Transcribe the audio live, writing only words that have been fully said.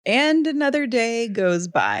And another day goes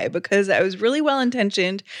by because I was really well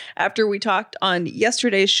intentioned after we talked on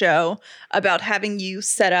yesterday's show about having you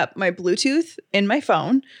set up my Bluetooth in my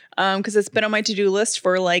phone because it's been on my to-do list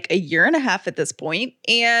for like a year and a half at this point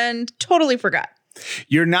and totally forgot.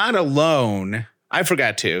 You're not alone. I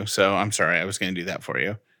forgot to, so I'm sorry. I was going to do that for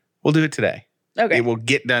you. We'll do it today. Okay. It will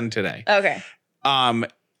get done today. Okay.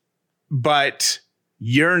 But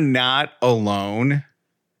you're not alone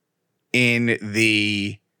in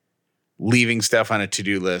the leaving stuff on a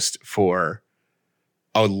to-do list for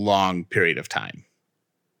a long period of time.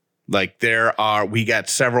 Like we got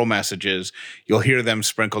several messages. You'll hear them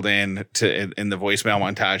sprinkled in the voicemail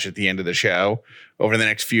montage at the end of the show over the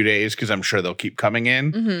next few days, because I'm sure they'll keep coming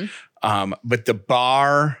in. Mm-hmm. But the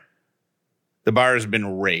bar has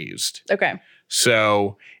been raised. Okay.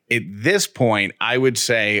 So at this point, I would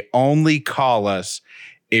say only call us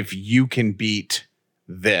if you can beat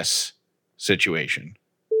this situation.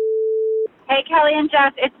 Hey, Kelly and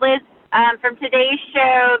Jeff, it's Liz from today's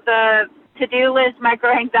show, the to-do list,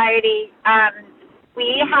 micro-anxiety.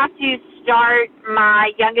 We have to start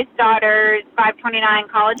my youngest daughter's 529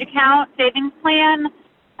 college account savings plan.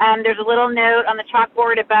 There's a little note on the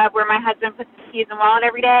chalkboard above where my husband puts the keys and wallet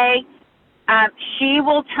every day. She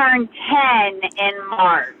will turn 10 in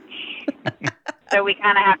March. So we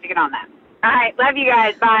kind of have to get on that. All right. Love you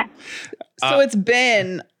guys. Bye. So it's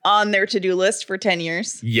been on their to-do list for 10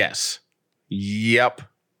 years? Yes. Yep.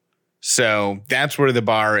 So that's where the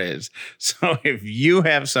bar is. So if you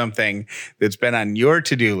have something that's been on your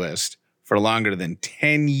to-do list for longer than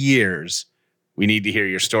 10 years, we need to hear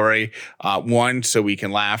your story. One, so we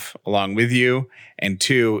can laugh along with you. And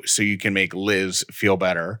two, so you can make Liz feel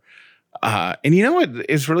better. And you know what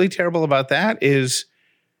is really terrible about that is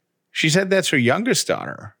she said that's her youngest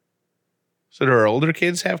daughter. So do her older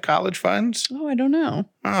kids have college funds? Oh, I don't know.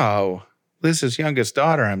 Oh, Liz's youngest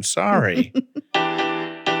daughter. I'm sorry. The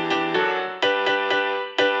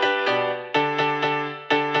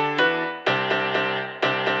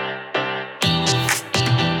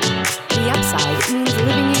upside means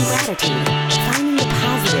living in gratitude, finding the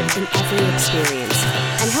positive in every experience,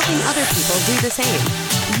 and helping other people do the same.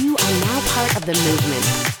 You are now part of the movement.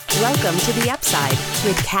 Welcome to The Upside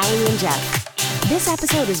with Callie and Jeff. This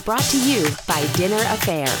episode is brought to you by Dinner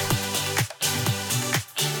Affair.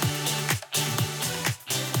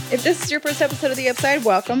 If this is your first episode of The Upside,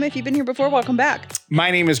 welcome. If you've been here before, welcome back.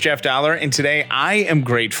 My name is Jeff Dollar, and today I am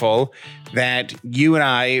grateful that you and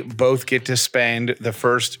I both get to spend the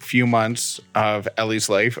first few months of Ellie's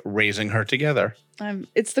life raising her together.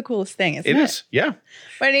 It's the coolest thing, isn't it? It is, yeah.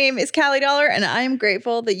 My name is Callie Dollar, and I am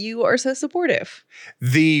grateful that you are so supportive.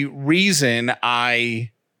 The reason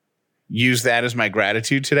I use that as my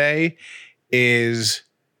gratitude today is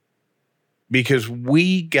because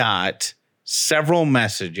we got several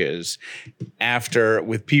messages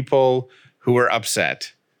with people who were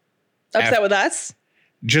upset. Upset with us?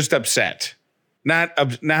 Just upset. Not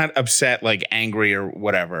upset like angry or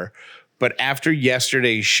whatever. But after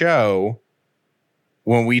yesterday's show,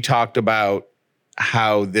 when we talked about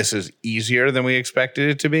how this is easier than we expected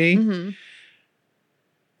it to be, mm-hmm.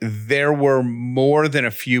 There were more than a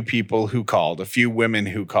few people who called, a few women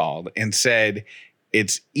who called and said,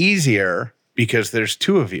 it's easier because there's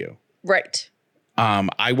two of you. Right.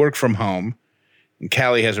 I work from home, and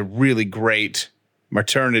Callie has a really great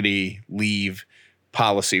maternity leave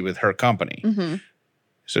policy with her company. Mm-hmm.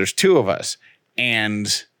 So there's two of us,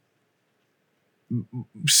 and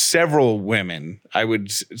several women, I would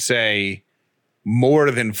say more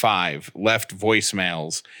than 5, left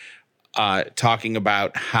voicemails talking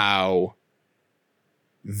about how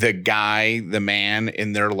the man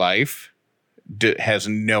in their life has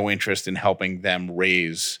no interest in helping them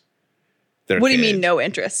raise their What do you kid. mean no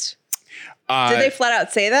interest? Did they flat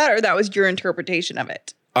out say that, or that was your interpretation of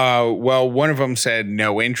it? Well, one of them said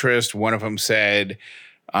no interest. One of them said,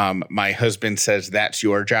 my husband says that's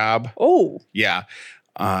your job. Oh. Yeah.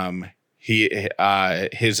 It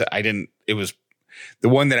was the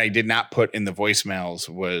one that I did not put in the voicemails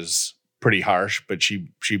was pretty harsh, but she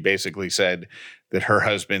basically said that her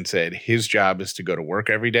husband said his job is to go to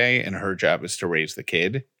work every day and her job is to raise the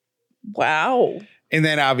kid. Wow. And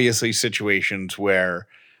then obviously situations where,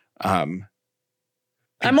 I'm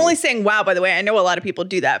only saying wow, by the way. I know a lot of people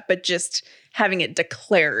do that, but just having it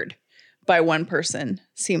declared by one person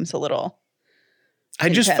seems a little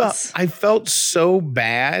intense. I felt so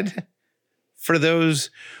bad for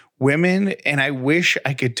those women, and I wish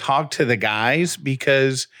I could talk to the guys,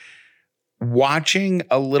 because watching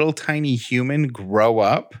a little tiny human grow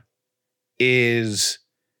up is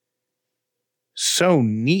so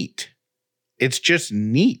neat. It's just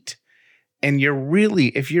neat. And you're really,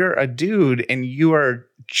 if you're a dude and you are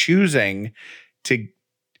choosing to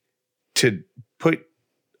put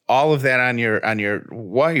all of that on your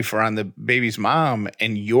wife or on the baby's mom,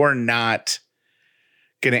 and you're not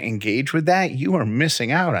going to engage with that, you are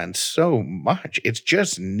missing out on so much. It's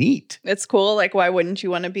just neat. It's cool. Like, why wouldn't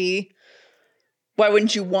you want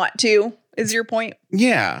to, is your point?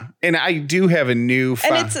 Yeah. And I do have a new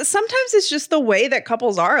and sometimes it's just the way that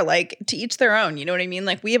couples are, like, to each their own. You know what I mean?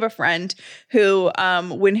 Like, we have a friend who,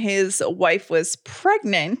 when his wife was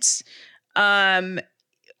pregnant,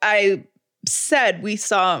 I said, we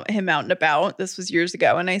saw him out and about. This was years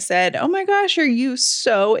ago. And I said, oh my gosh, are you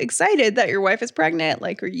so excited that your wife is pregnant?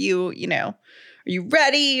 Like, are you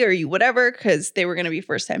ready? Are you whatever? Because they were going to be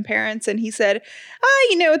first time parents. And he said,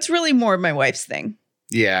 it's really more of my wife's thing.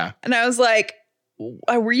 Yeah. And I was like,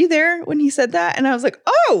 were you there when he said that? And I was like,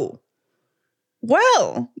 oh,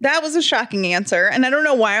 well, that was a shocking answer. And I don't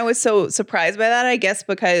know why I was so surprised by that. I guess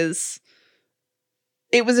because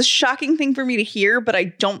it was a shocking thing for me to hear, but I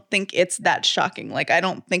don't think it's that shocking. Like, I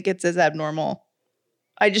don't think it's as abnormal.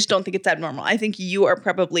 I just don't think it's abnormal. I think you are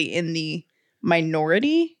probably in the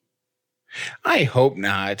minority. I hope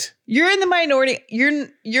not. You're in the minority.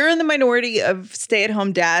 You're in the minority of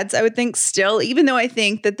stay-at-home dads, I would think, still, even though I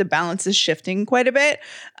think that the balance is shifting quite a bit.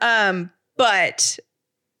 But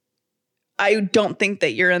I don't think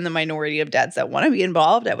that you're in the minority of dads that want to be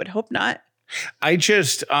involved. I would hope not. I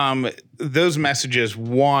just, those messages,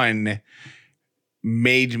 one,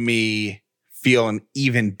 made me feel an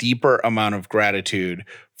even deeper amount of gratitude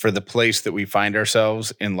for the place that we find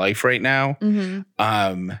ourselves in life right now,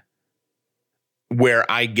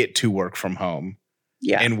 where I get to work from home.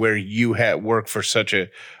 Yeah. And where you work for such a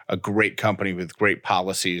great company with great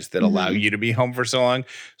policies that allow you to be home for so long.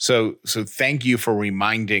 So thank you for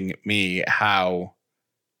reminding me how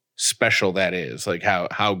special that is, like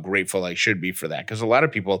how grateful I should be for that. Because a lot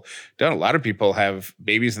of people don't. A lot of people have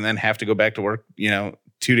babies and then have to go back to work,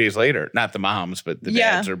 2 days later. Not the moms, but the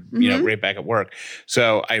dads are, right back at work.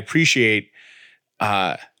 So I appreciate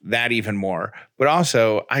that even more. But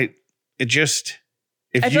also, I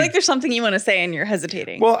feel like there's something you want to say and you're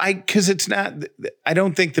hesitating. Well, because it's not, I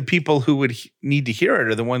don't think the people who would need to hear it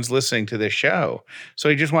are the ones listening to this show. So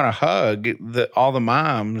I just want to hug all the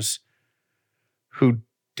moms who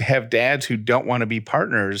have dads who don't want to be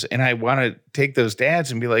partners. And I want to take those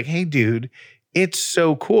dads and be like, hey, dude, it's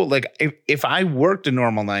so cool. Like, if I worked a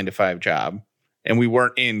normal 9-to-5 job and we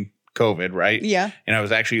weren't in COVID, right? Yeah. And I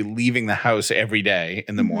was actually leaving the house every day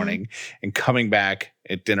in the morning and coming back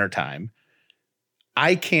at dinner time,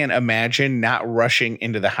 I can't imagine not rushing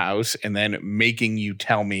into the house and then making you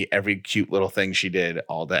tell me every cute little thing she did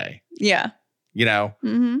all day. Yeah.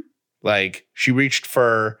 Like, she reached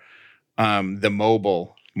for the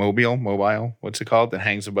mobile, what's it called? That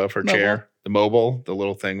hangs above her chair. The mobile, the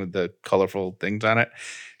little thing with the colorful things on it.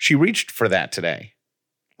 She reached for that today.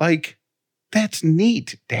 Like, that's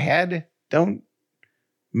neat, Dad. Don't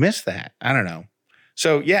miss that. I don't know.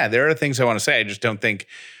 So yeah, there are things I want to say. I just don't think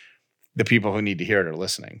the people who need to hear it are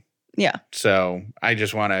listening. Yeah. So I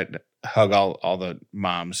just want to hug all the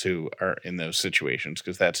moms who are in those situations,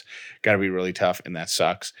 because that's got to be really tough and that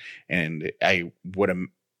sucks. And I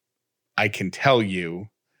can tell you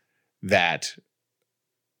that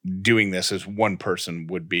doing this as one person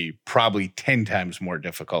would be probably 10 times more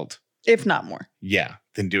difficult, if not more. Yeah,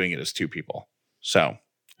 than doing it as two people. So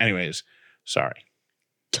anyways, sorry.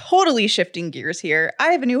 Totally shifting gears here. I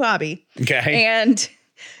have a new hobby. Okay. And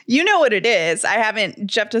you know what it is.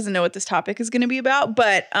 Jeff doesn't know what this topic is going to be about,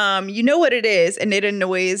 but you know what it is, and it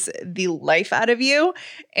annoys the life out of you.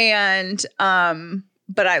 And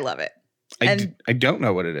but I love it. I don't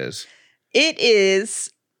know what it is. It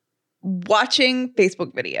is watching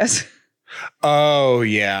Facebook videos. Oh,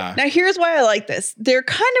 yeah. Now, here's why I like this. They're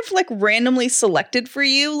kind of like randomly selected for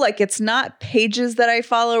you. Like, it's not pages that I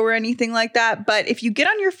follow or anything like that. But if you get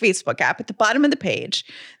on your Facebook app, at the bottom of the page,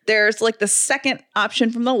 there's like the second option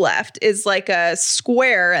from the left is like a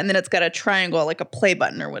square, and then it's got a triangle, like a play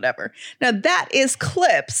button or whatever. Now, that is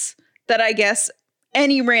clips that I guess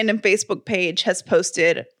any random Facebook page has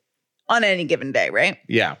posted on any given day, right?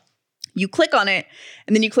 Yeah. You click on it,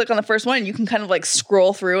 and then you click on the first one, and you can kind of like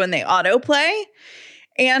scroll through, and they autoplay.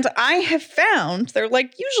 And I have found they're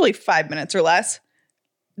like usually 5 minutes or less.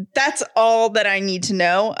 That's all that I need to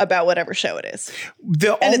know about whatever show it is.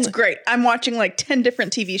 And it's great. I'm watching like 10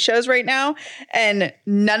 different TV shows right now, and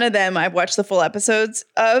none of them I've watched the full episodes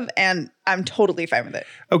of, and I'm totally fine with it.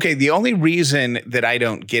 Okay, the only reason that I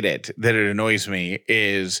don't get it, that it annoys me,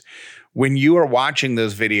 is when you are watching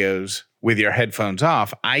those videos with your headphones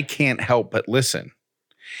off, I can't help but listen.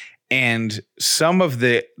 And some of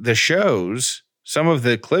the shows, some of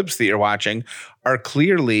the clips that you're watching are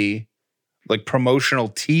clearly like promotional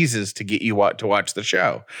teases to get you to watch the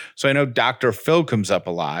show. So I know Dr. Phil comes up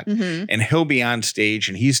a lot, and he'll be on stage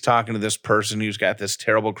and he's talking to this person who's got this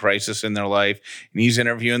terrible crisis in their life, and he's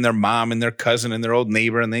interviewing their mom and their cousin and their old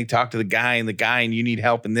neighbor, and they talk to the guy and you need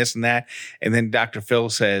help and this and that. And then Dr. Phil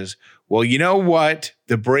says, well, you know what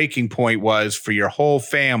the breaking point was for your whole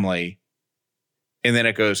family? And then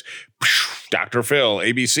it goes, Dr. Phil,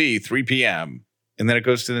 ABC, 3 p.m. And then it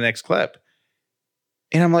goes to the next clip.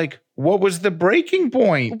 And I'm like, what was the breaking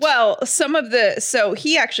point? Well, so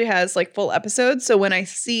he actually has like full episodes. So when I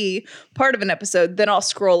see part of an episode, then I'll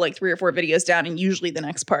scroll like 3 or 4 videos down, and usually the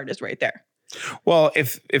next part is right there. Well,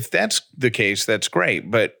 if that's the case, that's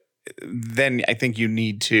great. But then I think you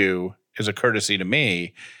need to, as a courtesy to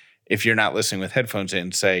me, if you're not listening with headphones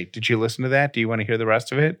in, say, did you listen to that? Do you want to hear the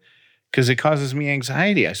rest of it? Because it causes me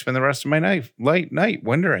anxiety. I spend the rest of my night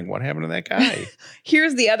wondering what happened to that guy.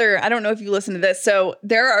 Here's the other, I don't know if you listen to this. So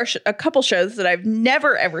there are a couple shows that I've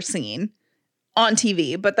never, ever seen on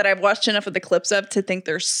TV, but that I've watched enough of the clips of to think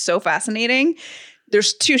they're so fascinating.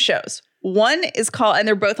 There's 2 shows. One is called, and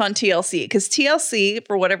they're both on TLC, because TLC,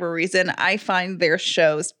 for whatever reason, I find their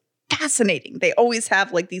shows fascinating. They always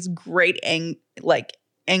have like these great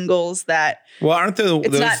angles that aren't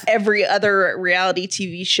it's not every other reality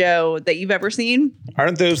TV show that you've ever seen.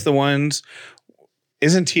 Aren't those the ones?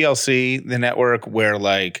 Isn't TLC the network where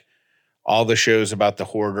like all the shows about the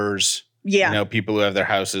hoarders? Yeah, people who have their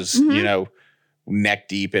houses, neck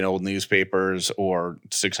deep in old newspapers or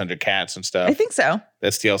 600 cats and stuff. I think so.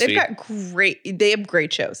 That's TLC. They have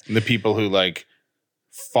great shows. The people who like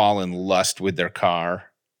fall in lust with their car.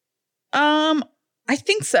 I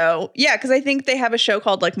think so. Yeah, because I think they have a show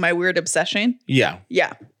called like My Weird Obsession. Yeah.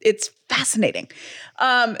 Yeah. It's fascinating.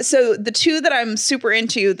 So the 2 that I'm super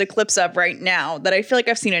into the clips of right now that I feel like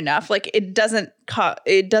I've seen enough, like it doesn't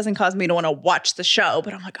cause me to want to watch the show,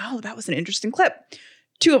 but I'm like, oh, that was an interesting clip.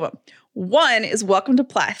 2 of them. One is Welcome to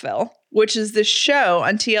Plathville, which is this show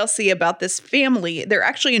on TLC about this family. They're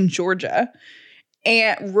actually in Georgia,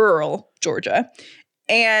 and rural Georgia.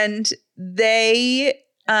 And the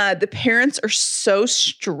parents are so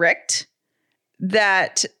strict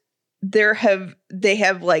that they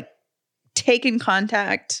have like taken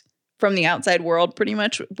contact from the outside world pretty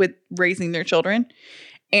much with raising their children.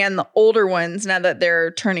 And the older ones, now that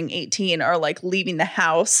they're turning 18, are like leaving the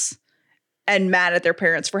house and mad at their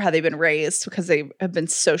parents for how they've been raised because they have been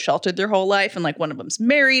so sheltered their whole life. And like one of them's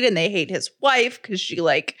married and they hate his wife because she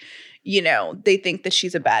like, they think that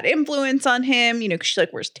she's a bad influence on him, because she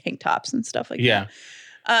like wears tank tops and stuff like that.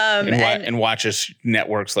 And watches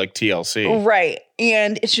networks like TLC. Right.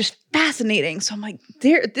 And it's just fascinating. So I'm like,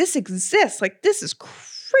 this exists. Like, this is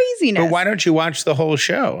craziness. But why don't you watch the whole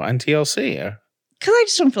show on TLC? Because I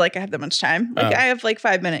just don't feel like I have that much time. Like I have like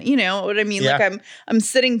 5 minutes, you know what I mean? Yeah. Like I'm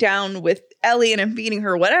sitting down with Ellie and I'm feeding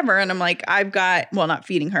her whatever. And I'm like, not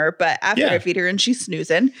feeding her, but after I feed her and she's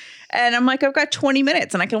snoozing. And I'm like, I've got 20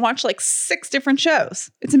 minutes and I can watch like 6 different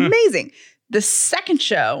shows. It's amazing. The second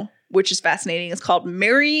show, which is fascinating, is called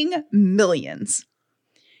Marrying Millions.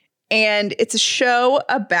 And it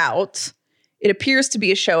appears to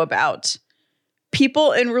be a show about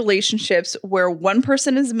people in relationships where one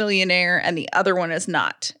person is a millionaire and the other one is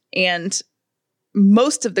not. And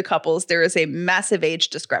most of the couples, there is a massive age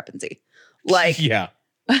discrepancy. Like,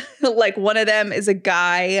 like one of them is a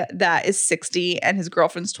guy that is 60 and his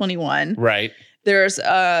girlfriend's 21. Right. There's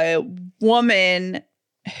a woman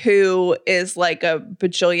who is like a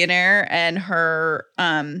bajillionaire and her,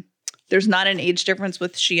 there's not an age difference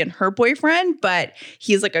with she and her boyfriend, but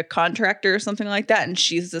he's like a contractor or something like that. And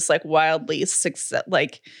she's this like wildly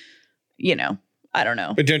I don't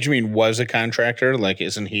know. But don't you mean was a contractor? Like,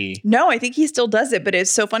 isn't he? No, I think he still does it. But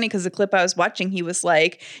it's so funny because the clip I was watching, he was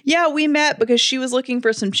like, yeah, we met because she was looking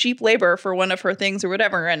for some cheap labor for one of her things or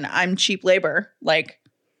whatever. And I'm cheap labor. Like,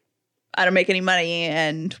 I don't make any money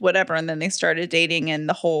and whatever. And then they started dating and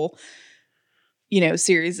the whole,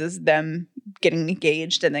 series is them getting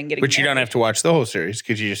engaged and then getting But you don't have to watch the whole series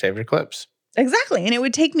because you just have your clips. Exactly. And it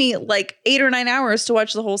would take me like 8 or 9 hours to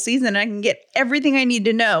watch the whole season. And I can get everything I need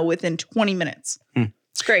to know within 20 minutes.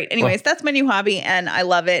 It's great. Anyways, that's my new hobby and I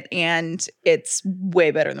love it. And it's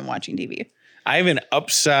way better than watching TV. I have an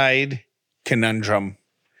upside conundrum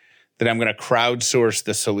that I'm going to crowdsource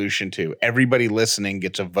the solution to. Everybody listening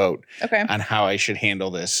gets a vote on how I should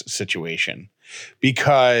handle this situation.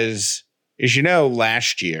 Because, as you know,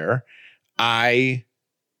 last year, I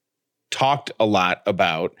talked a lot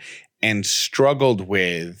about and struggled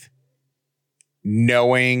with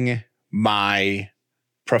knowing my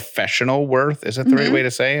professional worth. Is that the right way to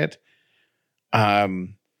say it?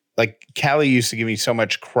 Like Callie used to give me so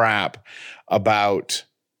much crap about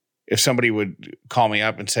if somebody would call me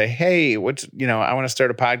up and say, hey, I want to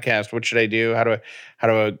start a podcast. What should I do? How do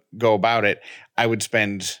I go about it? I would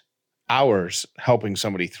spend hours helping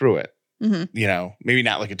somebody through it. Maybe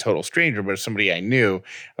not like a total stranger, but somebody I knew.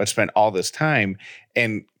 I would spend all this time,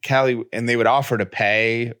 and Callie, and they would offer to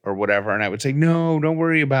pay or whatever. And I would say, no, don't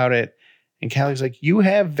worry about it. And Callie's like, you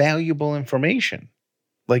have valuable information.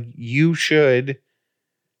 Like, you should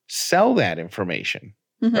sell that information.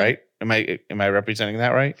 Right? Am I representing that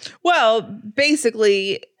right? Well,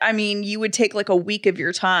 basically, I mean, you would take like a week of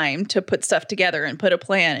your time to put stuff together and put a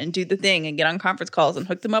plan and do the thing and get on conference calls and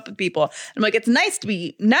hook them up with people. And I'm like, it's nice to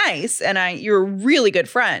be nice, and you're a really good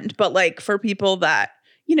friend, but like for people that,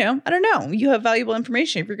 I don't know, you have valuable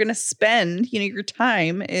information. If you're going to spend, your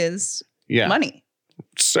time is money.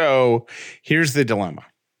 So here's the dilemma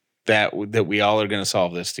that we all are going to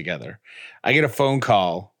solve this together. I get a phone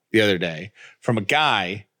call the other day from a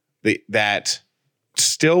guy that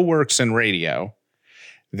still works in radio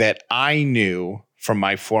that I knew from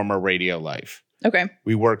my former radio life. Okay.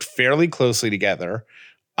 We worked fairly closely together.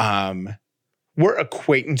 We're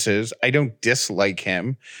acquaintances. I don't dislike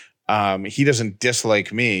him. He doesn't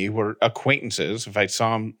dislike me. We're acquaintances. If I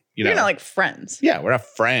saw him, you're not like friends. Yeah, we're not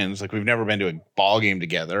friends. Like, we've never been to a ball game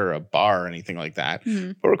together or a bar or anything like that.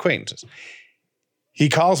 But we're acquaintances. He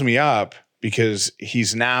calls me up because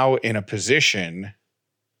he's now in a position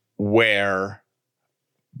where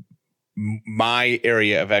my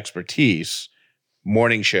area of expertise,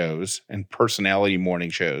 morning shows and personality morning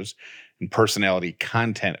shows and personality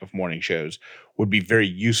content of morning shows, would be very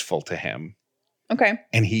useful to him. Okay.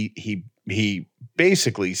 And he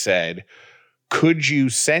basically said, could you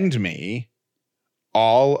send me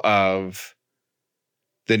all of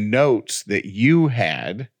the notes that you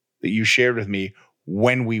shared with me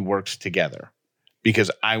when we worked together,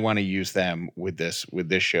 because I want to use them with this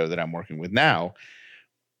show that I'm working with now.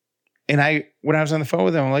 And when I was on the phone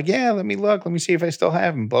with him, I'm like, yeah, let me see if I still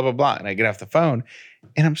have them, blah, blah, blah. And I get off the phone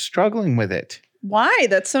and I'm struggling with it. Why?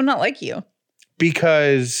 That's so not like you.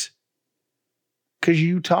 Because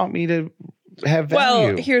you taught me to have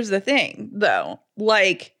value. Well, here's the thing though.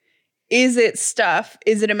 Like, is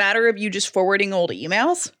it a matter of you just forwarding old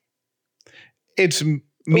emails? It's me.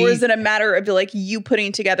 Or is it a matter of like you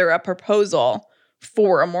putting together a proposal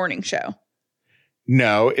for a morning show?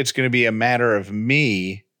 No, it's going to be a matter of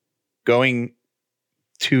me going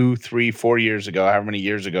 2, 3, 4 years ago, however many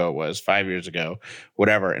years ago it was, 5 years ago,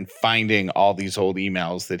 whatever, and finding all these old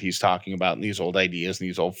emails that he's talking about and these old ideas and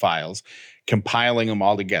these old files, compiling them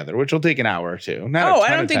all together, which will take an hour or two.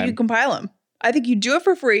 I don't think you compile them. I think you do it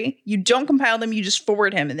for free. You don't compile them. You just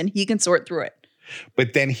forward him and then he can sort through it.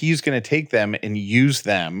 But then he's going to take them and use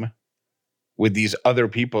them with these other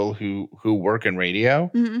people who work in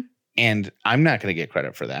radio. And I'm not going to get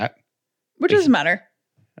credit for that. Which doesn't matter.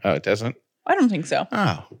 Oh, it doesn't? I don't think so.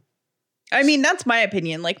 Oh. I mean, that's my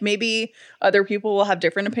opinion. Like, maybe other people will have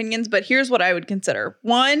different opinions, but here's what I would consider.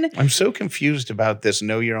 One, I'm so confused about this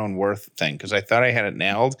know your own worth thing, because I thought I had it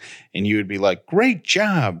nailed and you would be like, great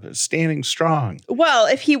job, standing strong. Well,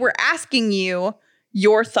 if he were asking you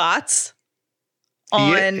your thoughts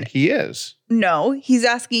on... He is. No, he's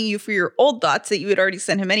asking you for your old thoughts that you had already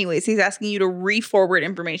sent him anyways. He's asking you to re-forward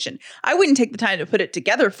information. I wouldn't take the time to put it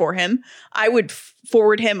together for him. I would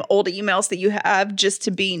forward him old emails that you have just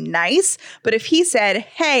to be nice. But if he said,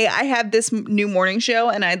 hey, I have this new morning show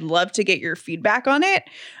and I'd love to get your feedback on it,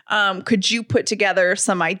 could you put together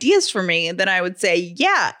some ideas for me? And then I would say,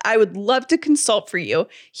 yeah, I would love to consult for you.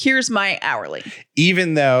 Here's my hourly.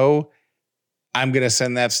 Even though I'm going to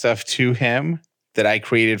send that stuff to him that I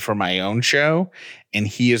created for my own show, and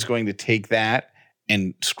he is going to take that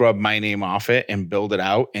and scrub my name off it and build it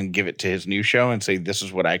out and give it to his new show and say, this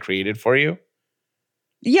is what I created for you.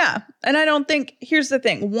 Yeah. And I don't think, here's the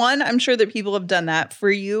thing. One, I'm sure that people have done that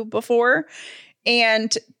for you before.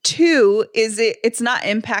 And two, it's not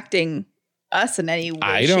impacting us in any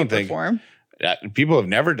way, shape, or form. People have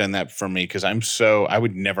never done that for me because I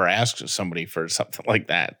would never ask somebody for something like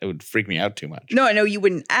that. It would freak me out too much. No, I know you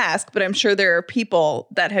wouldn't ask, but I'm sure there are people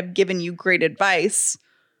that have given you great advice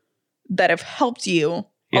that have helped you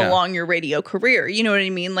along your radio career. You know what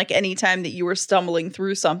I mean? Like anytime that you were stumbling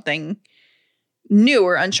through something new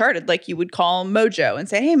or uncharted, like you would call Mojo and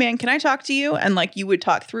say, hey man, can I talk to you? And like you would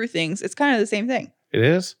talk through things. It's kind of the same thing. It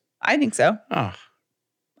is? I think so. Oh.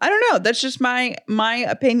 I don't know. That's just my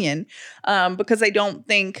opinion, because I don't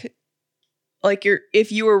think like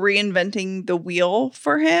if you were reinventing the wheel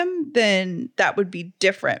for him, then that would be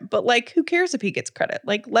different. But like, who cares if he gets credit?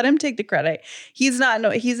 Like, let him take the credit. He's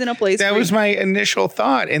in a place. That was my initial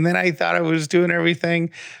thought. And then I thought I was doing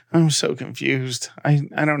everything. I'm so confused. I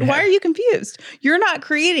don't know. Why are you confused? You're not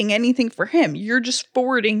creating anything for him. You're just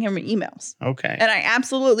forwarding him emails. Okay. And I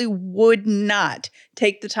absolutely would not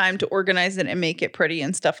take the time to organize it and make it pretty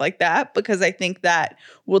and stuff like that, because I think that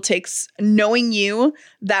will take, knowing you,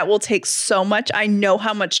 that will take so much. I know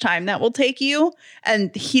how much time that will take you.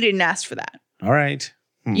 And he didn't ask for that. All right.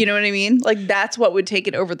 You know what I mean? Like, that's what would take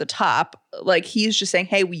it over the top. Like, he's just saying,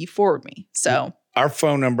 hey, will you forward me? So our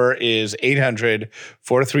phone number is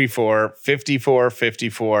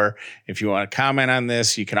 800-434-5454. If you want to comment on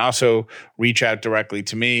this, you can also reach out directly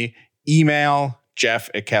to me. Email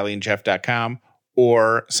jeff@callieandjeff.com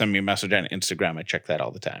or send me a message on Instagram. I check that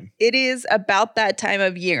all the time. it is about that time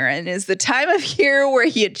of year, and is the time of year where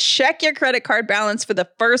you check your credit card balance for the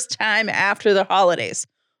first time after the holidays.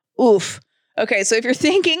 Oof. Okay, so if you're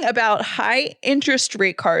thinking about high interest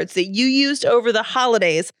rate cards that you used over the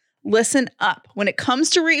holidays, listen up. When it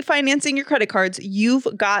comes to refinancing your credit cards, you've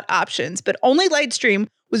got options, but only Lightstream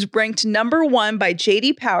was ranked number 1 by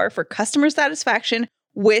J.D. Power for customer satisfaction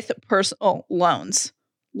with personal loans.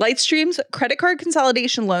 Lightstream's credit card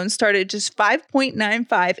consolidation loans start at just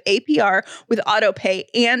 5.95 APR with auto pay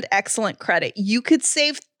and excellent credit. You could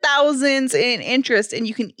save thousands in interest, and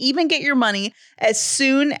you can even get your money as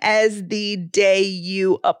soon as the day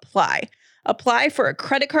you apply. Apply for a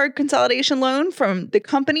credit card consolidation loan from the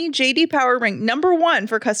company J.D. Power ranked number 1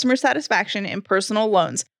 for customer satisfaction in personal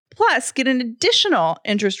loans. Plus, get an additional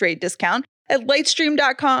interest rate discount at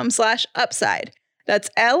lightstream.com/upside. That's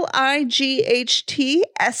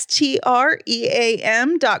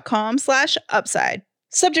lightstream.com/upside.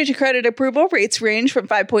 Subject to credit approval, rates range from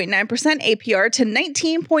 5.9% APR to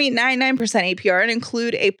 19.99% APR and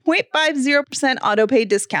include a 0.50% auto pay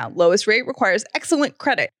discount. Lowest rate requires excellent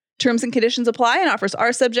credit. Terms and conditions apply, and offers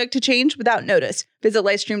are subject to change without notice. Visit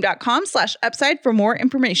lightstream.com/upside for more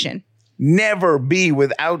information. Never be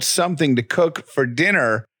without something to cook for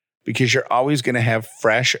dinner, because you're always going to have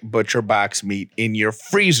fresh Butcher Box meat in your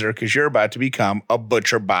freezer because you're about to become a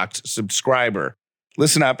Butcher Box subscriber.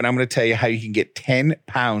 Listen up, and I'm going to tell you how you can get 10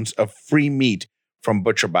 pounds of free meat from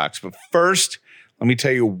Butcher Box. But first, let me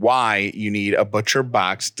tell you why you need a Butcher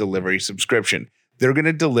Box delivery subscription. They're going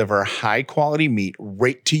to deliver high-quality meat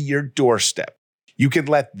right to your doorstep. You could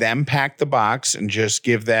let them pack the box and just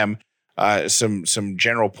give them some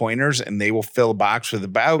general pointers, and they will fill a box with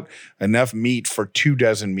about enough meat for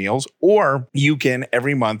 24 meals. Or you can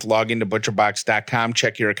every month log into butcherbox.com,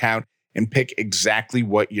 check your account, and pick exactly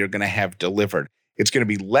what you're going to have delivered. It's going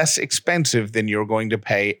to be less expensive than you're going to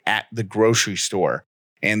pay at the grocery store.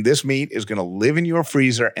 And this meat is going to live in your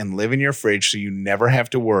freezer and live in your fridge, so you never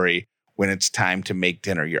have to worry when it's time to make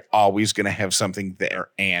dinner. You're always going to have something there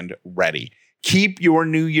and ready. Keep your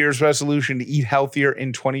New Year's resolution to eat healthier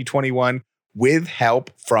in 2021 with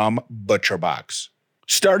help from ButcherBox.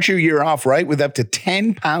 Start your year off right with up to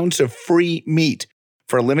 10 pounds of free meat.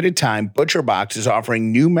 For a limited time, ButcherBox is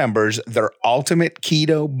offering new members their ultimate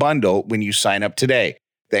keto bundle when you sign up today.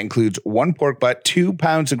 That includes 1 pork butt, 2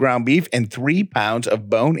 pounds of ground beef, and 3 pounds of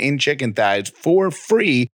bone-in chicken thighs for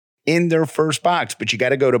free in their first box. But you got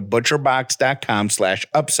to go to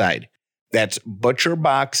butcherbox.com/upside. That's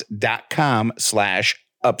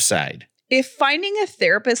butcherbox.com/upside. If finding a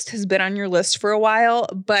therapist has been on your list for a while,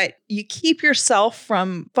 but you keep yourself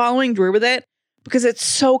from following through with it because it's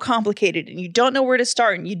so complicated and you don't know where to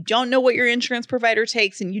start and you don't know what your insurance provider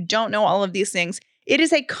takes and you don't know all of these things, it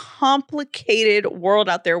is a complicated world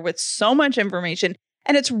out there with so much information,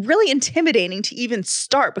 and it's really intimidating to even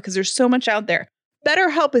start because there's so much out there.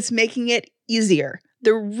 BetterHelp is making it easier.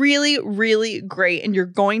 They're really, really great, and you're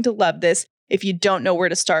going to love this if you don't know where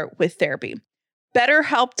to start with therapy.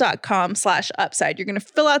 BetterHelp.com/upside. You're going to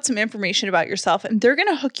fill out some information about yourself, and they're going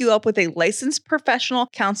to hook you up with a licensed professional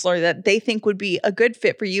counselor that they think would be a good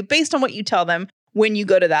fit for you based on what you tell them when you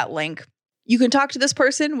go to that link. You can talk to this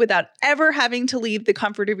person without ever having to leave the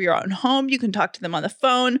comfort of your own home. You can talk to them on the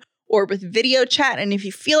phone or with video chat. And if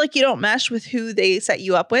you feel like you don't mesh with who they set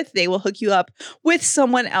you up with, they will hook you up with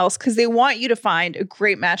someone else because they want you to find a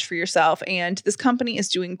great match for yourself. And this company is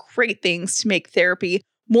doing great things to make therapy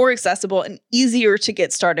more accessible and easier to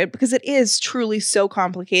get started because it is truly so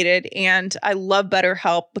complicated. And I love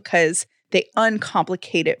BetterHelp because they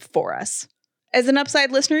uncomplicate it for us. As an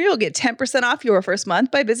Upside listener, you'll get 10% off your first month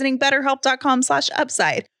by visiting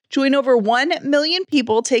BetterHelp.com/upside. Join over 1 million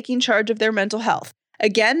people taking charge of their mental health.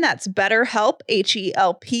 Again, that's BetterHelp,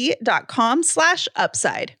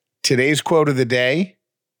 HELP.com/upside. Today's quote of the day: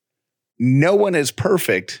 no one is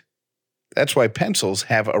perfect. That's why pencils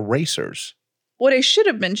have erasers. What I should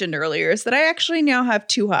have mentioned earlier is that I actually now have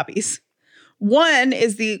 2 hobbies. One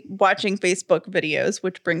is the watching Facebook videos,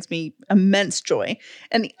 which brings me immense joy.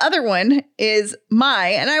 And the other one is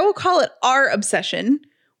and I will call it our obsession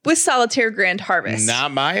with Solitaire Grand Harvest.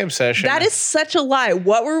 Not my obsession. That is such a lie.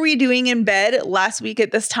 What were we doing in bed last week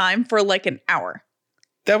at this time for like an hour?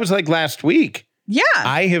 That was like last week. Yeah.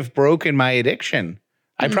 I have broken my addiction.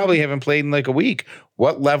 I probably haven't played in like a week.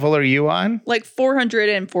 What level are you on? Like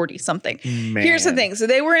 440 something. Man. Here's the thing. So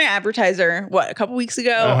they were an advertiser, a couple weeks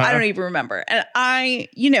ago? I don't even remember. And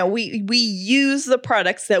we use the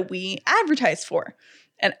products that we advertise for.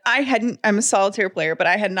 And I'm a solitaire player, but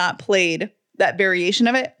I had not played that variation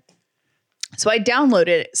of it. So I downloaded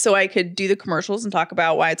it so I could do the commercials and talk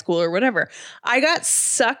about why it's cool or whatever. I got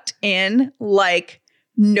sucked in like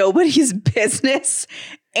nobody's business.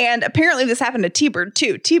 And apparently this happened to T-Bird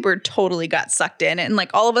too. T-Bird totally got sucked in. And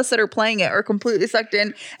like all of us that are playing it are completely sucked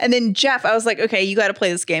in. And then Jeff, I was like, okay, you got to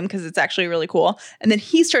play this game because it's actually really cool. And then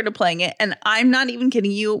he started playing it. And I'm not even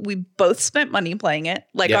kidding you. We both spent money playing it,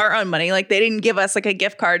 like our own money. Like they didn't give us like a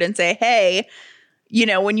gift card and say, hey,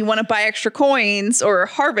 when you want to buy extra coins or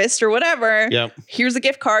harvest or whatever, here's a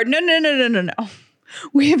gift card. No.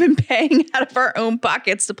 We have been paying out of our own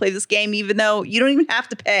pockets to play this game, even though you don't even have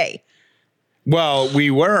to pay. Well,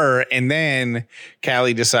 we were, and then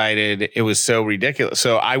Callie decided it was so ridiculous.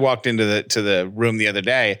 So I walked into the room the other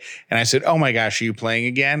day, and I said, "Oh my gosh, are you playing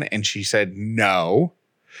again?" And she said, "No,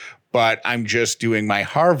 but I'm just doing my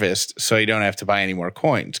harvest, so you don't have to buy any more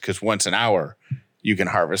coins. Because once an hour, you can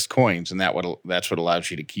harvest coins, and that's what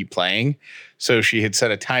allows you to keep playing." So she had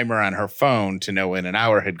set a timer on her phone to know when an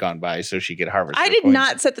hour had gone by, so she could harvest. I did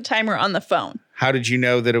not set the timer on the phone. How did you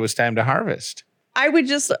know that it was time to harvest? I would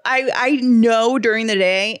just, I know during the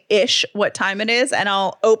day-ish what time it is, and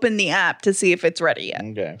I'll open the app to see if it's ready yet.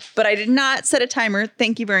 Okay. But I did not set a timer.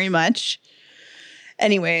 Thank you very much.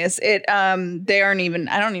 Anyways, I don't even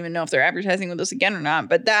know if they're advertising with us again or not,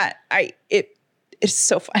 but it's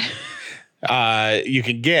so fun. You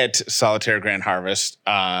can get Solitaire Grand Harvest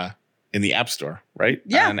in the App Store, right?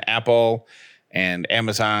 Yeah. On Apple and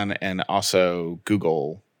Amazon and also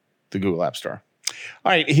Google, the Google App Store.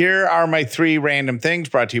 All right, here are my 3 random things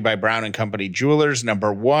brought to you by Brown & Company Jewelers.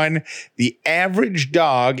 Number 1, the average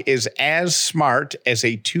dog is as smart as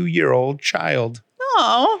a 2-year-old child.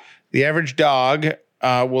 Oh. The average dog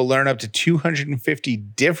will learn up to 250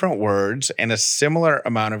 different words and a similar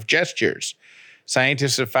amount of gestures.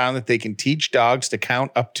 Scientists have found that they can teach dogs to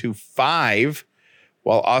count up to 5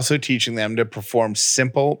 while also teaching them to perform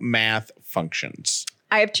simple math functions.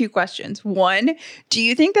 I have 2 questions. 1, do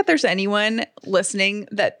you think that there's anyone listening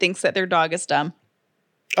that thinks that their dog is dumb?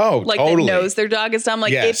 Oh, like totally. That knows their dog is dumb?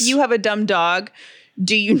 Like if you have a dumb dog,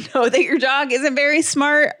 do you know that your dog isn't very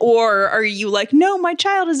smart? Or are you like, no, my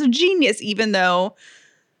child is a genius, even though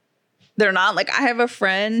they're not? Like I have a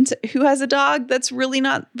friend who has a dog that's really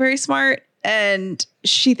not very smart, and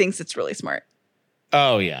she thinks it's really smart.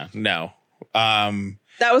 Oh, yeah. No.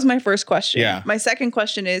 That was my first question. Yeah. My second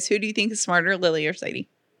question is, who do you think is smarter, Lily or Sadie?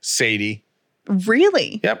 Sadie.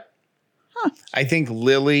 Really? Yep. Huh. I think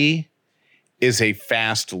Lily is a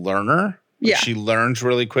fast learner. Yeah. She learns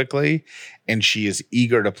really quickly and she is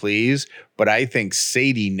eager to please. But I think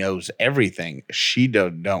Sadie knows everything. She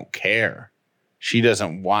don't care. She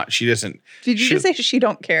doesn't. Did you just say she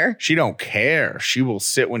don't care? She don't care. She will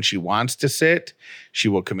sit when she wants to sit. She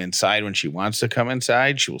will come inside when she wants to come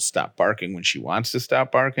inside. She will stop barking when she wants to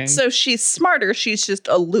stop barking. So she's smarter. She's just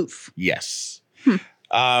aloof. Yes.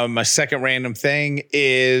 My second random thing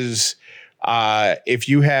is if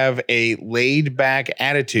you have a laid back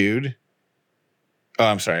attitude. Oh,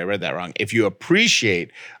 I'm sorry. I read that wrong. If you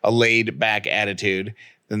appreciate a laid back attitude,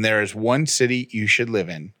 then there is one city you should live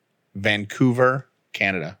in. Vancouver,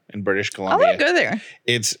 Canada, in British Columbia. I want to go there.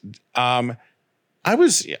 It's, I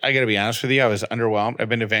gotta be honest with you, I was underwhelmed. I've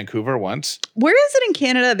been to Vancouver once. Where is it in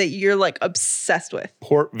Canada that you're like obsessed with?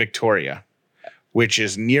 Port Victoria, which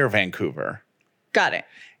is near Vancouver. Got it.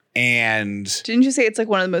 And didn't you say it's like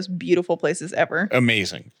one of the most beautiful places ever?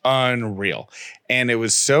 Amazing. Unreal. And it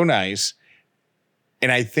was so nice.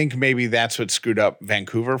 And I think maybe that's what screwed up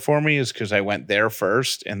Vancouver for me is because I went there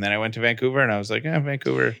first and then I went to Vancouver and I was like,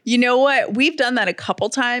 Vancouver. You know what? We've done that a couple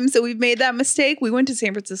times that we've made that mistake. We went to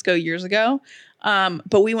San Francisco years ago,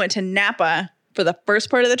 but we went to Napa for the first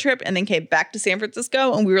part of the trip and then came back to San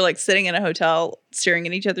Francisco. And we were like sitting in a hotel staring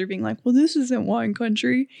at each other being like, well, this isn't wine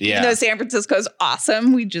country. Yeah. Even though San Francisco's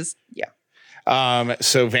awesome.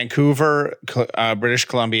 So Vancouver, British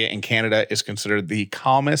Columbia in Canada is considered the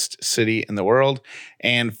calmest city in the world.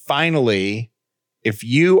 And finally, If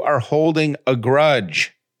you are holding a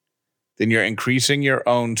grudge, then you're increasing your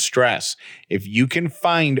own stress. If you can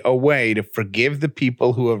find a way to forgive the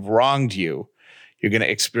people who have wronged you, you're going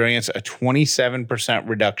to experience a 27%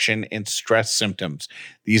 reduction in stress symptoms.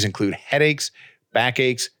 These include headaches,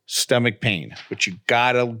 backaches, stomach pain, but you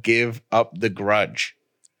gotta give up the grudge.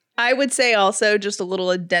 I would say also just a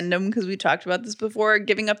little addendum, because we talked about this before,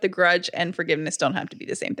 giving up the grudge and forgiveness don't have to be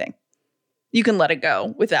the same thing. You can let it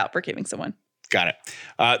go without forgiving someone. Got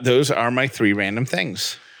it. Those are my 3 random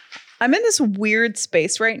things. I'm in this weird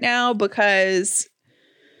space right now because,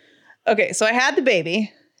 okay, so I had the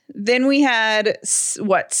baby. Then we had,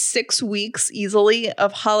 6 weeks easily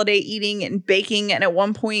of holiday eating and baking. And at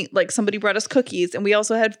one point, like, somebody brought us cookies, and we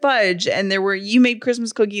also had fudge, and you made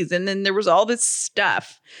Christmas cookies. And then there was all this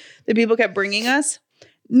stuff that people kept bringing us.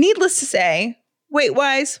 Needless to say,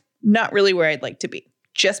 weight-wise, not really where I'd like to be,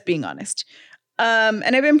 just being honest. And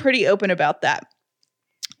I've been pretty open about that.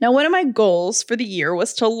 Now, one of my goals for the year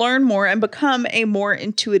was to learn more and become a more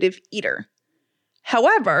intuitive eater.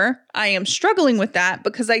 However, I am struggling with that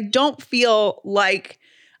because I feel like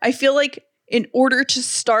in order to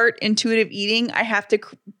start intuitive eating, I have to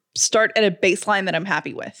start at a baseline that I'm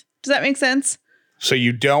happy with. Does that make sense? So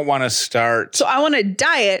you don't want to start. So I want to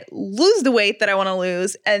diet, lose the weight that I want to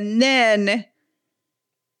lose, and then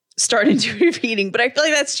start intuitive eating. But I feel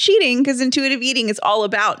like that's cheating because intuitive eating is all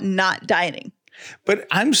about not dieting. But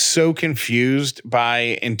I'm so confused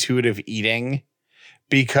by intuitive eating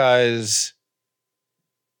because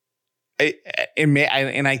I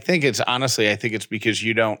think it's because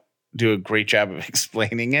you don't do a great job of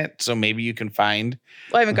explaining it. So maybe you can find.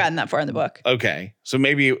 Well, I haven't gotten that far in the book. Okay. So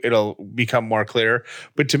maybe it'll become more clear.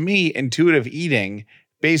 But to me, intuitive eating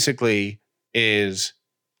basically is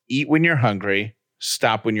eat when you're hungry,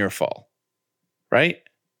 stop when you're full. Right?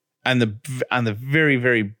 On the very,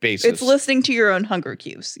 very basis. It's listening to your own hunger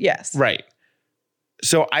cues. Yes. Right.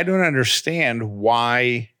 So I don't understand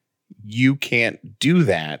why you can't do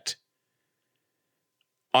that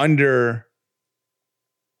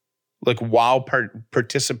while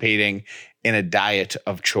participating in a diet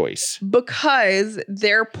of choice. Because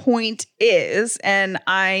their point is, and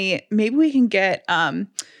maybe we can get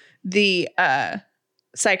the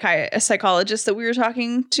psychologist that we were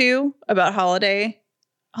talking to about holiday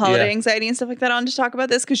anxiety and stuff like that on to talk about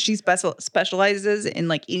this, because she specializes in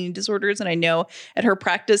like eating disorders, and I know at her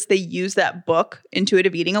practice they use that book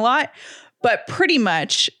Intuitive Eating a lot. But pretty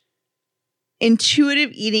much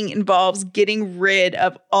intuitive eating involves getting rid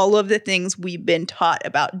of all of the things we've been taught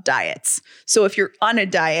about diets. So if you're on a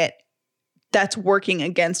diet, that's working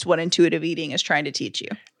against what intuitive eating is trying to teach you.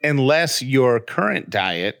 Unless your current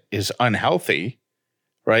diet is unhealthy,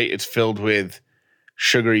 right? It's filled with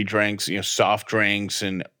sugary drinks, soft drinks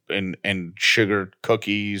and sugar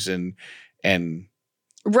cookies and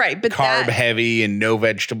right, but carb heavy and no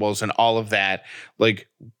vegetables and all of that. Like,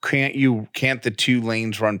 can't the 2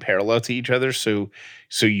 lanes run parallel to each other? So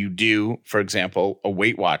you do, for example, a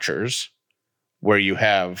Weight Watchers where you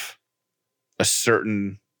have a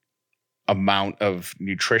certain amount of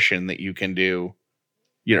nutrition that you can do,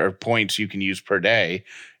 or points you can use per day,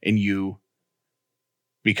 and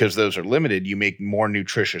because those are limited, you make more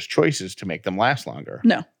nutritious choices to make them last longer.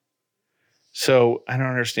 No. So I don't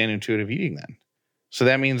understand intuitive eating then. So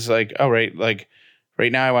that means right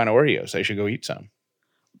now I want Oreos. I should go eat some.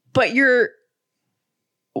 But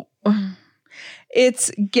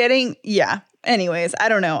anyways, I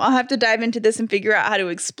don't know. I'll have to dive into this and figure out how to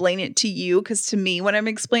explain it to you, because to me, when I'm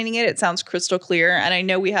explaining it, it sounds crystal clear. And I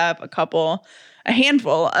know we have a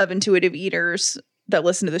handful of intuitive eaters that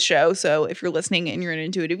listen to the show. So if you're listening and you're an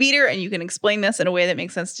intuitive eater and you can explain this in a way that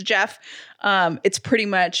makes sense to Jeff, it's pretty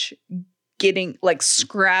much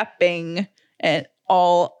scrapping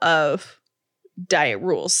all of diet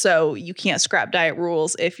rules. So you can't scrap diet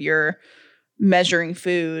rules if you're measuring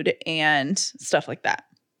food and stuff like that.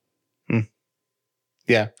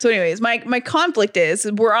 Yeah. So anyways, my conflict is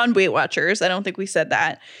we're on Weight Watchers. I don't think we said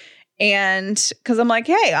that. And because I'm like,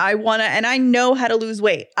 hey, I know how to lose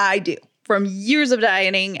weight. I do. From years of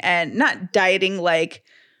dieting, and not dieting like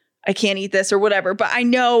I can't eat this or whatever, but I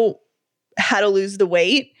know how to lose the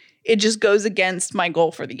weight. It just goes against my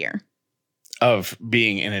goal for the year of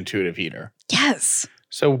being an intuitive eater. Yes.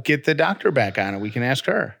 So get the doctor back on and we can ask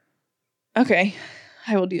her. Okay.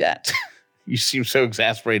 I will do that. You seem so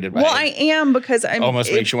exasperated by it. Well, I am, because I'm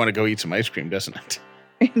almost makes you want to go eat some ice cream, doesn't it?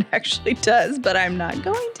 It actually does, but I'm not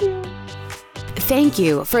going to. Thank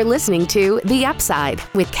you for listening to The Upside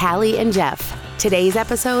with Callie and Jeff. Today's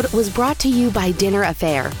episode was brought to you by Dinner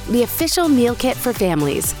Affair, the official meal kit for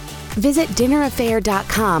families. Visit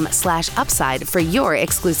dinneraffair.com/upside for your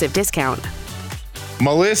exclusive discount.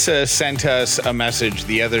 Melissa sent us a message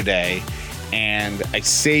the other day, and I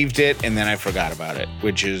saved it and then I forgot about it,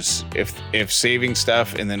 which is if saving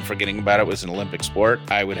stuff and then forgetting about it was an Olympic sport,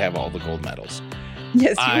 I would have all the gold medals.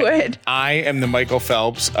 Yes, you would. I am the Michael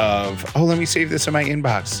Phelps of, let me save this in my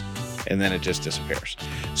inbox. And then it just disappears.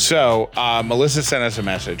 So Melissa sent us a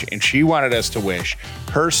message, and she wanted us to wish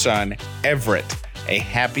her son, Everett, a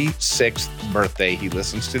happy 6th birthday. He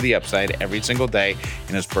listens to The Upside every single day,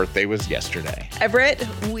 and his birthday was yesterday. Everett,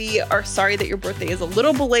 we are sorry that your birthday is a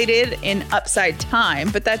little belated in Upside time,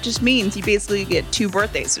 but that just means you basically get 2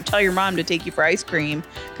 birthdays. So tell your mom to take you for ice cream,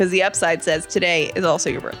 because The Upside says today is also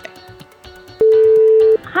your birthday.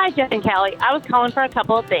 Hi, Jeff and Callie. I was calling for a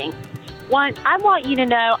couple of things. One, I want you to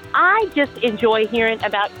know I just enjoy hearing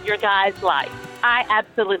about your guys' life. I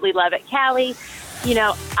absolutely love it. Callie,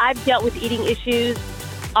 I've dealt with eating issues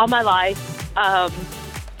all my life.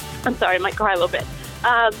 I'm sorry, I might cry a little bit.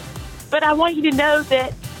 But I want you to know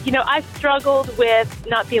that, I struggled with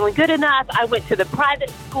not feeling good enough. I went to the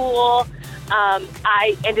private school.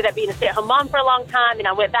 I ended up being a stay-at-home mom for a long time, and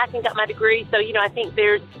I went back and got my degree. So, I think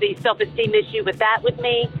there's the self-esteem issue with that with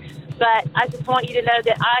me. But I just want you to know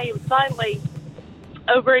that I am finally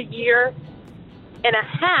over a year and a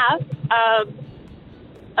half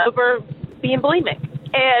over being bulimic.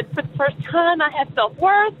 And for the first time, I have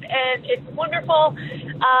self-worth, and it's wonderful.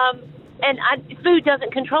 And food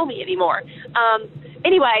doesn't control me anymore.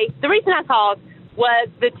 Anyway, the reason I called was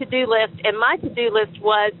the to-do list, and my to-do list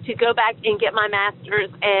was to go back and get my master's,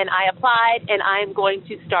 and I applied, and I am going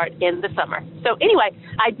to start in the summer. So anyway,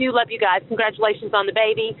 I do love you guys. Congratulations on the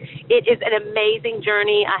baby. It is an amazing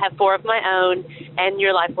journey. I have 4 of my own, and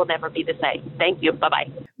your life will never be the same. Thank you. Bye-bye.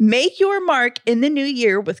 Make your mark in the new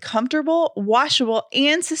year with comfortable, washable,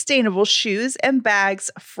 and sustainable shoes and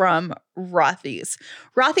bags from Rothy's.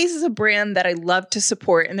 Rothy's is a brand that I love to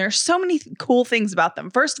support, and there's so many cool things about them.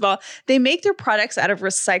 First of all, they make their products out of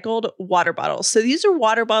recycled water bottles. So these are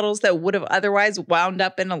water bottles that would have otherwise wound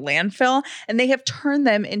up in a landfill, and they have turned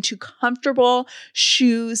them into comfortable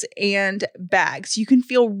shoes and bags. You can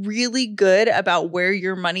feel really good about where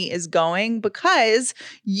your money is going because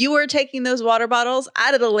you are taking those water bottles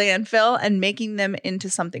out of the landfill and making them into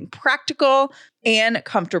something practical and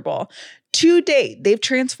comfortable. To date, they've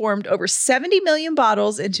transformed over 70 million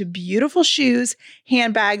bottles into beautiful shoes,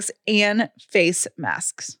 handbags, and face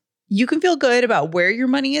masks. You can feel good about where your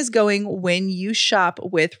money is going when you shop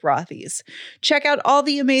with Rothy's. Check out all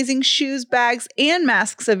the amazing shoes, bags, and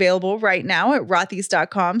masks available right now at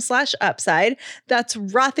rothys.com/upside. That's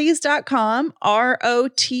rothys.com,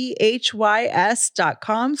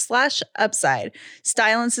 rothys.com/upside.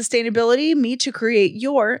 Style and sustainability meet to create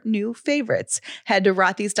your new favorites. Head to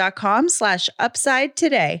rothys.com/upside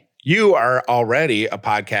today. You are already a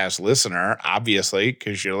podcast listener, obviously,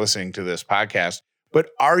 because you're listening to this podcast. But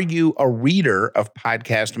are you a reader of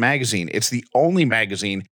Podcast Magazine? It's the only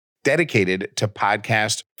magazine dedicated to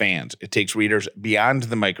podcast fans. It takes readers beyond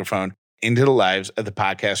the microphone into the lives of the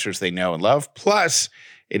podcasters they know and love. Plus,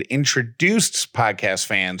 it introduces podcast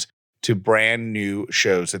fans to brand new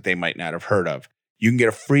shows that they might not have heard of. You can get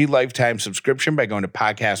a free lifetime subscription by going to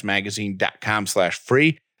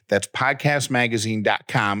podcastmagazine.com/free. That's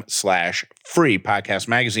podcastmagazine.com/free. Podcast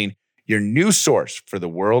Magazine, your new source for the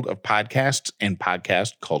world of podcasts and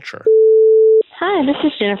podcast culture. Hi, this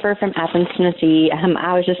is Jennifer from Athens, Tennessee.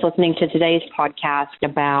 I was just listening to today's podcast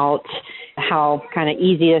about how kind of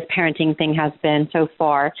easy this parenting thing has been so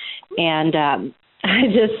far. And I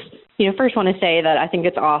just, first want to say that I think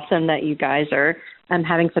it's awesome that you guys are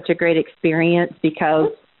having such a great experience,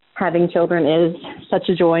 because having children is such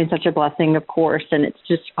a joy and such a blessing, of course, and it's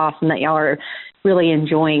just awesome that y'all are really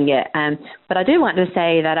enjoying it. But I do want to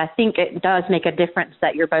say that I think it does make a difference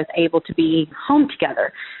that you're both able to be home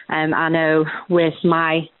together. I know with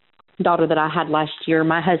my daughter that I had last year,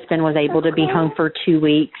 my husband was able to be home for 2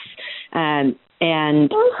 weeks, and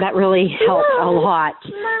that really helped a lot.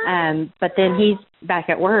 But then he's back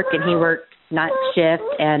at work, and he worked night shift,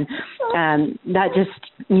 and that just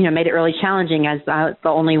made it really challenging, as I was the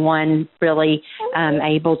only one really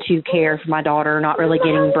able to care for my daughter, not really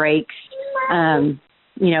getting breaks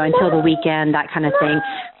until the weekend, that kind of thing.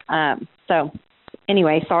 So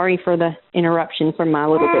anyway, sorry for the interruption from my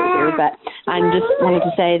little bit here, but I just wanted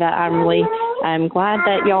to say that I'm glad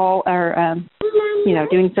that y'all are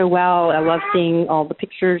doing so well. I love seeing all the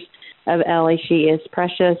pictures of Ellie. She is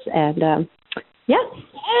precious, and yeah.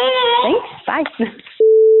 Thanks. Bye.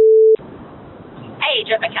 Hey,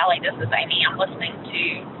 Jeff and Callie, this is Amy. I'm listening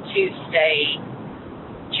to Tuesday,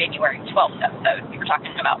 January 12th episode. We were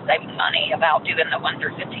talking about saving money, about doing the 1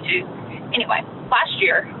 through 52. Anyway, last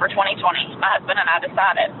year for 2020, my husband and I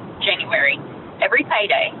decided, January, every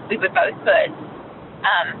payday, we would both put,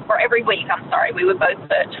 or every week, I'm sorry, we would both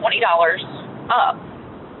put $20 up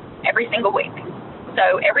every single week.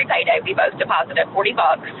 So every payday, we both deposited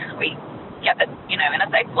 $40. We kept it, in a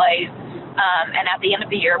safe place. And at the end of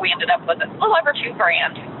the year, we ended up with a little over $2,000.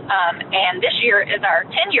 And this year is our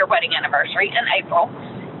 10-year wedding anniversary in April.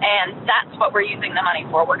 And that's what we're using the money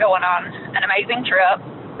for. We're going on an amazing trip.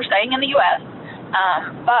 We're staying in the U.S.,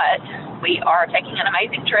 but we are taking an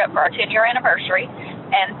amazing trip for our 10-year anniversary.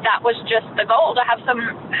 And that was just the goal, to have some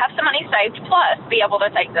money saved, plus be able to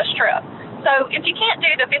take this trip. So if you can't do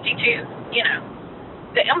the 52,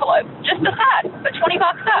 the envelope, just decide, put $20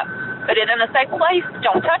 up, put it in a safe place,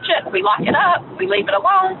 don't touch it, we lock it up, we leave it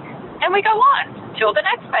alone, and we go on till the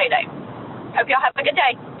next payday. Hope y'all have a good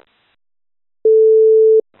day.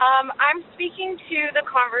 I'm speaking to the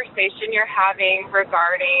conversation you're having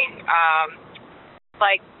regarding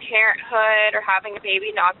parenthood or having a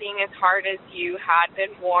baby not being as hard as you had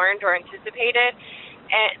been warned or anticipated.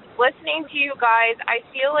 And listening to you guys, I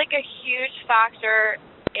feel like a huge factor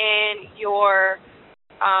in your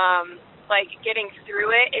getting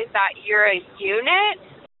through it is that you're a unit.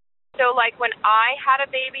 So when I had a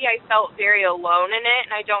baby, I felt very alone in it,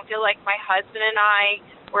 and I don't feel like my husband and I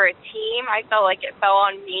were a team. I felt like it fell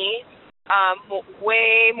on me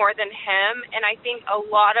way more than him. And I think a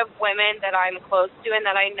lot of women that I'm close to and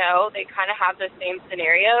that I know, they kind of have the same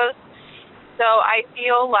scenarios. So I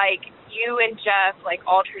feel like you and Jeff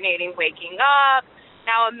alternating waking up.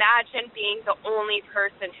 Now imagine being the only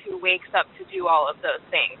person who wakes up to do all of those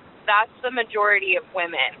things. That's the majority of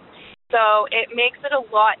women. So it makes it a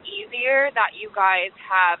lot easier that you guys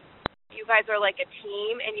are like a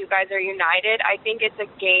team and you guys are united. I think it's a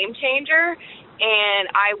game changer, and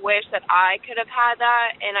I wish that I could have had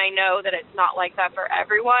that, and I know that it's not like that for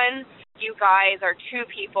everyone. You guys are two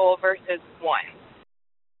people versus one.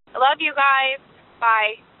 I love you guys.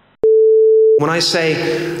 Bye. When I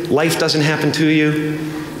say life doesn't happen to you,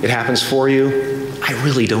 it happens for you, I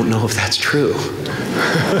really don't know if that's true.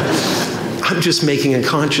 I'm just making a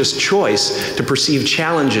conscious choice to perceive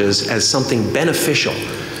challenges as something beneficial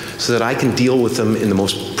so that I can deal with them in the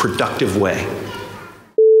most productive way.